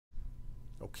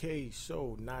Okay,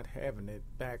 so not having it,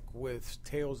 back with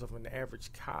Tales of an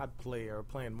Average COD player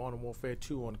playing Modern Warfare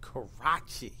 2 on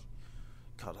Karachi.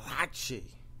 Karachi.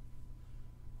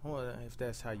 Well, if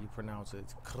that's how you pronounce it.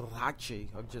 It's Karachi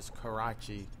or just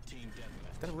Karachi.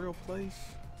 Is that a real place?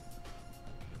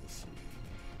 Let me see.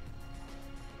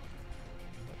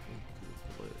 Let me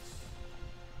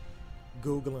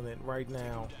Google this. Googling it right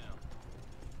now.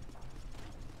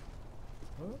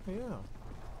 Oh, yeah.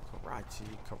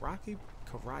 Karachi,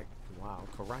 wow,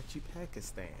 Karachi,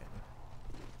 Pakistan.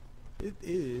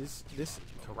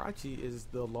 Karachi is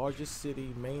the largest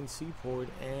city, main seaport,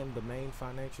 and the main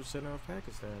financial center of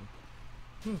Pakistan.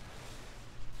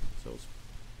 So it's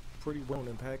pretty well known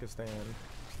in Pakistan.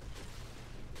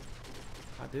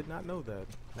 I did not know that.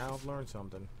 Now I've learned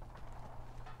something.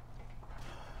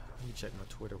 Let me check my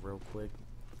Twitter real quick.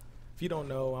 If you don't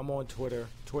know, I'm on Twitter,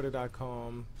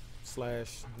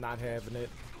 twitter.com/nothavingit.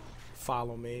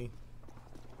 Follow me.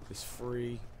 It's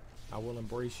free. I will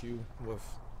embrace you with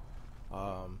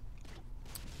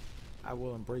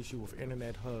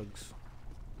internet hugs.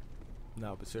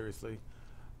 No, but seriously,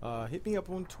 hit me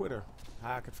up on Twitter.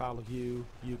 I can follow you.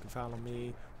 You can follow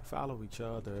me. Follow each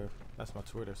other. That's my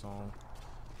Twitter song.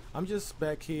 I'm just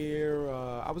back here.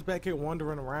 I was back here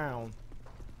wandering around,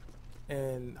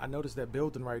 and I noticed that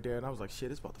building right there, and I was like, shit,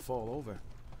 it's about to fall over.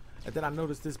 And then I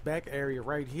noticed this back area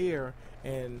right here,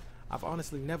 and I've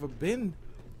honestly never been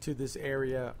to this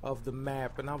area of the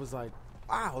map, and I was like,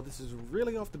 wow, this is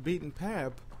really off the beaten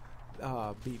path.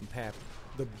 The beating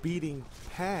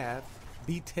path,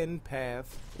 B10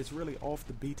 path. It's really off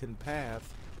the beaten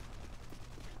path.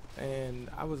 And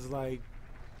I was like,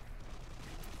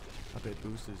 I bet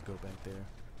boosters go back there.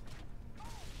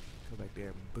 Go back there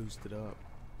and boost it up.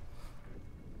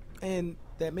 And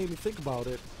that made me think about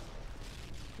it.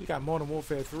 We got Modern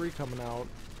Warfare 3 coming out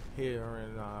here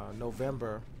in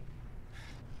November.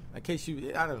 In case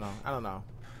you, I don't know.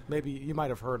 Maybe you might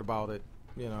have heard about it.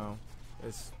 You know,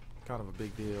 it's kind of a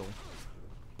big deal.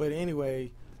 But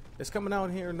anyway, it's coming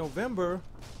out here in November,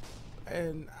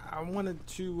 and I wanted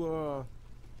to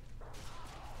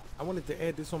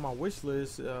add this on my wish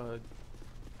list. What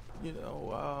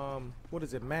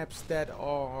is it? Maps that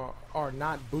are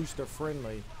not booster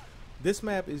friendly. This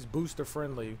map is booster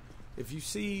friendly. If you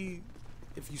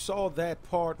saw that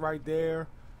part right there,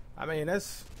 I mean,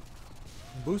 that's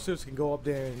boosters can go up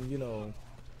there and, you know,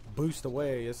 boost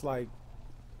away. It's like,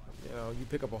 you know, you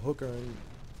pick up a hooker and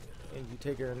you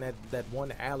take her in that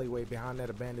one alleyway behind that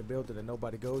abandoned building that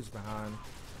nobody goes behind,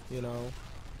 you know.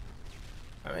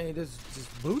 I mean, it's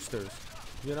just boosters,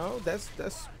 you know. That's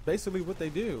basically what they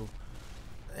do.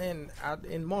 And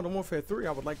in Modern Warfare 3,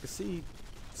 I would like to see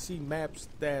maps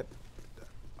that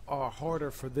are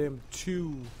harder for them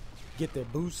to get their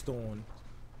boost on.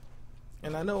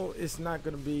 And I know it's not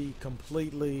going to be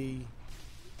completely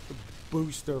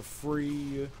booster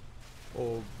free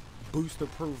or booster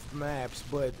proof maps,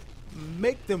 but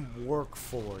make them work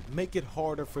for it. Make it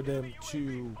harder for them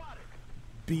to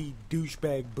be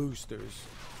douchebag boosters,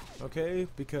 okay?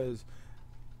 Because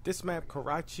this map,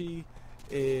 Karachi,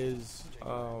 is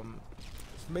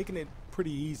making it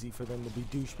pretty easy for them to be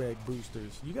douchebag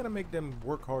boosters. You gotta make them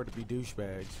work hard to be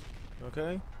douchebags,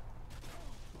 okay?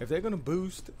 If they're gonna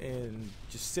boost and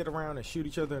just sit around and shoot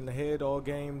each other in the head all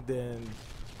game, then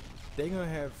they're gonna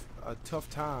have a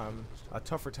tougher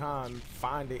time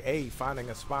finding a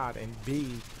spot, and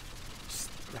B,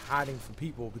 hiding from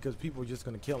people, because people are just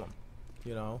gonna kill them,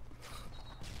 you know.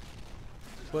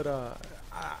 But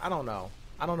I don't know.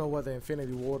 I don't know whether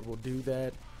Infinity Ward will do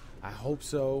that. I hope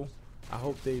so. I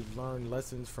hope they've learned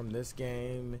lessons from this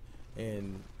game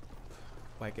and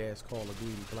like ass Call of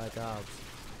Duty Black Ops.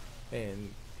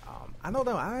 And I don't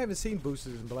know. I haven't seen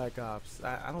boosters in Black Ops.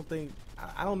 I don't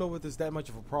know if there's that much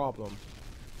of a problem.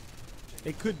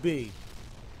 It could be,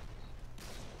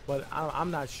 but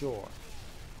I'm not sure.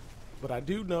 But I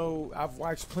do know I've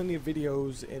watched plenty of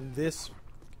videos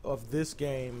of this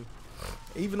game,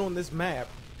 even on this map,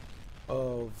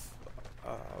 of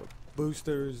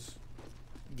boosters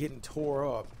getting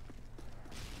tore up,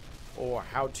 or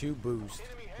how to boost,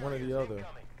 one or the other.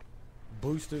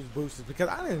 Boosters, because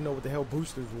I didn't know what the hell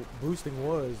boosting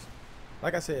was.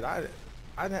 Like I said, I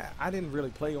didn't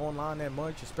really play online that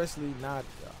much, especially not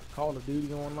Call of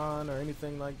Duty online or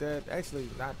anything like that. Actually,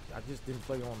 I just didn't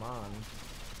play online.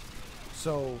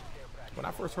 So when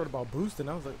I first heard about boosting,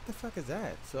 I was like, what the fuck is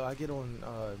that? So I get on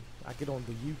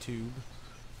the YouTube,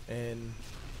 and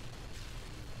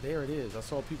there it is. I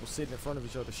saw people sitting in front of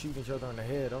each other, shooting each other in the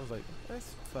head. I was like,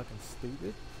 that's fucking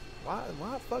stupid. Why the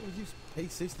fuck would you pay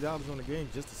 $60 on the game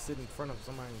just to sit in front of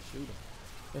somebody and shoot them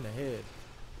in the head? It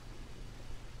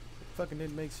fucking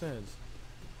didn't make sense.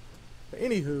 But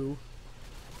anywho,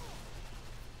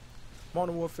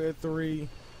 Modern Warfare 3,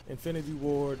 Infinity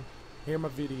Ward. Hear my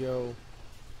video.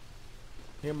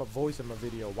 Hear my voice in my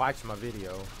video. Watch my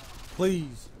video.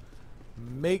 Please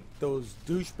make those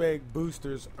douchebag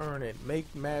boosters earn it.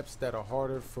 Make maps that are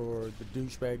harder for the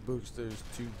douchebag boosters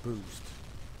to boost.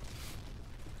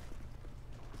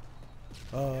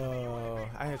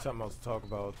 I had something else to talk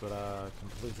about, but I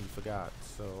completely forgot,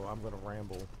 so I'm gonna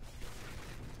ramble.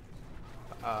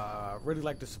 Really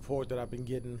like the support that I've been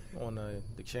getting on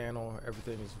the channel.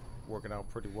 Everything is working out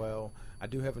pretty well. I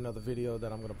do have another video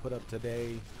that I'm going to put up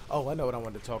today. Oh, I know what I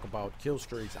wanted to talk about. Kill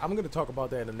streaks. I'm going to talk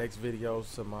about that in the next video.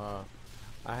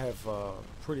 I have a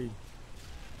pretty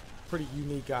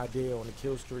unique idea on the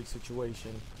kill streak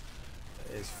situation.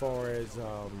 As far as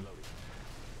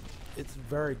it's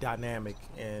very dynamic,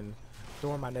 and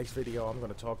during my next video I'm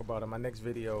going to talk about it. My next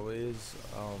video is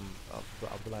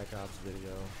a Black Ops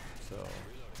video. So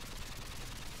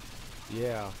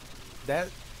yeah,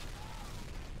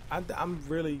 I'm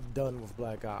really done with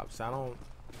Black Ops. I'm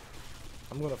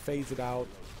gonna phase it out.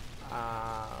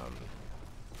 I'm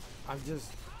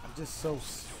just so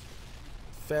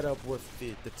fed up with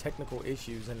the technical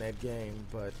issues in that game.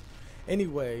 But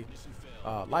anyway,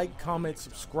 like, comment,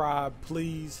 subscribe,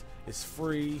 please. It's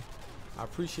free. I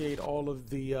appreciate all of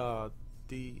the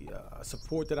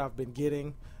support that I've been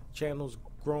getting. Channel's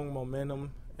growing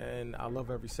momentum, and I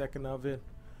love every second of it.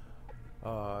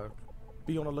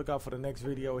 Be on the lookout for the next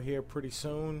video here pretty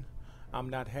soon. I'm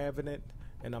not having it,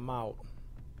 and I'm out.